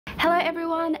Hello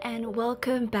everyone and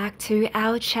welcome back to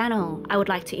our channel. I would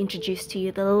like to introduce to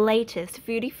you the latest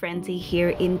foodie frenzy here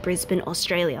in Brisbane,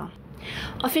 Australia.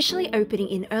 Officially opening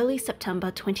in early September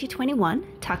 2021,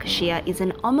 Takashiya is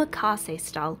an omakase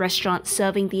style restaurant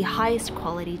serving the highest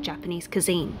quality Japanese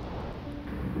cuisine.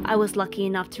 I was lucky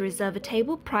enough to reserve a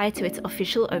table prior to its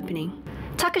official opening.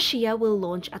 Takashiya will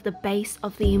launch at the base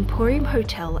of the Emporium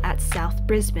Hotel at South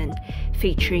Brisbane,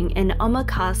 featuring an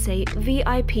omakase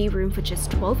VIP room for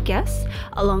just 12 guests,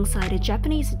 alongside a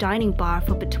Japanese dining bar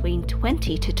for between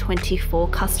 20 to 24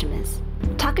 customers.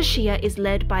 Takashiya is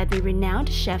led by the renowned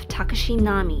chef Takashi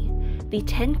Nami. The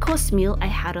 10-course meal I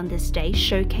had on this day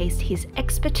showcased his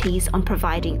expertise on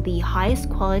providing the highest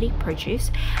quality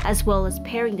produce, as well as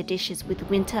pairing the dishes with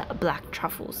winter black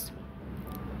truffles.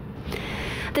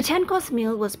 The 10-course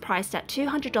meal was priced at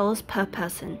 $200 per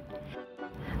person.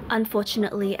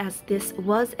 Unfortunately, as this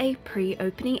was a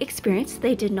pre-opening experience,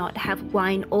 they did not have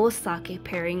wine or sake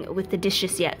pairing with the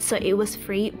dishes yet, so it was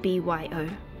free BYO.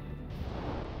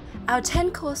 Our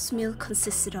 10-course meal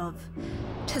consisted of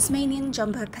Tasmanian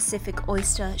Jumbo Pacific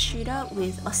Oyster Shooter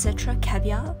with Osetra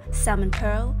caviar, salmon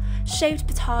pearl, shaved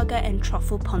bataga and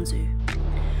truffle ponzu.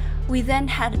 We then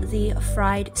had the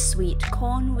fried sweet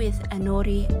corn with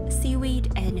anori,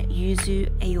 seaweed and yuzu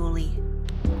aioli.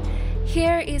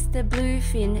 Here is the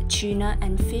bluefin tuna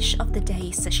and fish of the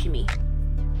day sashimi.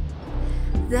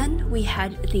 Then we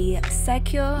had the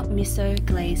Sakyo miso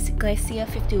glazed Glacier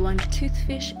 51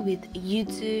 toothfish with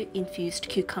yuzu infused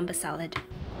cucumber salad.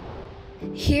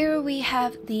 Here we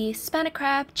have the Spanish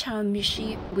crab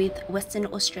chawanmushi with Western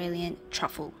Australian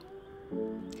truffle.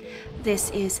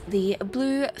 This is the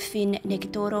bluefin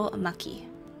negitoro maki.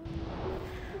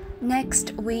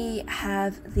 Next we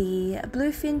have the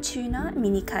bluefin tuna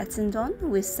mini katsudon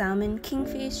with salmon,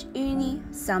 kingfish, uni,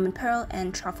 salmon pearl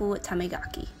and truffle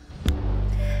tamagaki.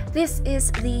 This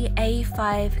is the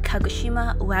A5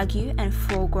 Kagoshima Wagyu and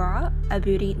foie gras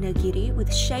aburi nagiri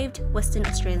with shaved Western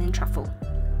Australian truffle.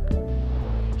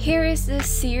 Here is the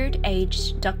seared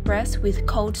aged duck breast with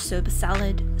cold soba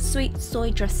salad, sweet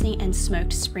soy dressing and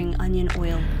smoked spring onion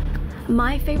oil.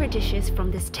 My favorite dishes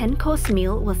from this 10-course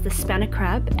meal was the Spanish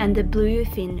crab and the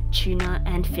bluefin tuna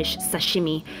and fish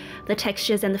sashimi. The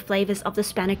textures and the flavors of the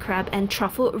Spanish crab and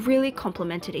truffle really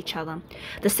complemented each other.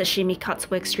 The sashimi cuts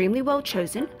were extremely well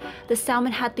chosen. The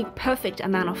salmon had the perfect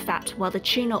amount of fat, while the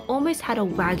tuna almost had a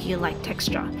wagyu-like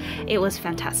texture. It was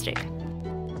fantastic.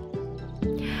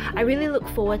 I really look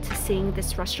forward to seeing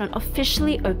this restaurant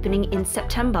officially opening in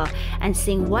September and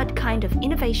seeing what kind of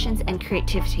innovations and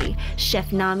creativity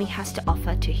Chef Nami has to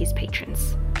offer to his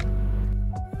patrons.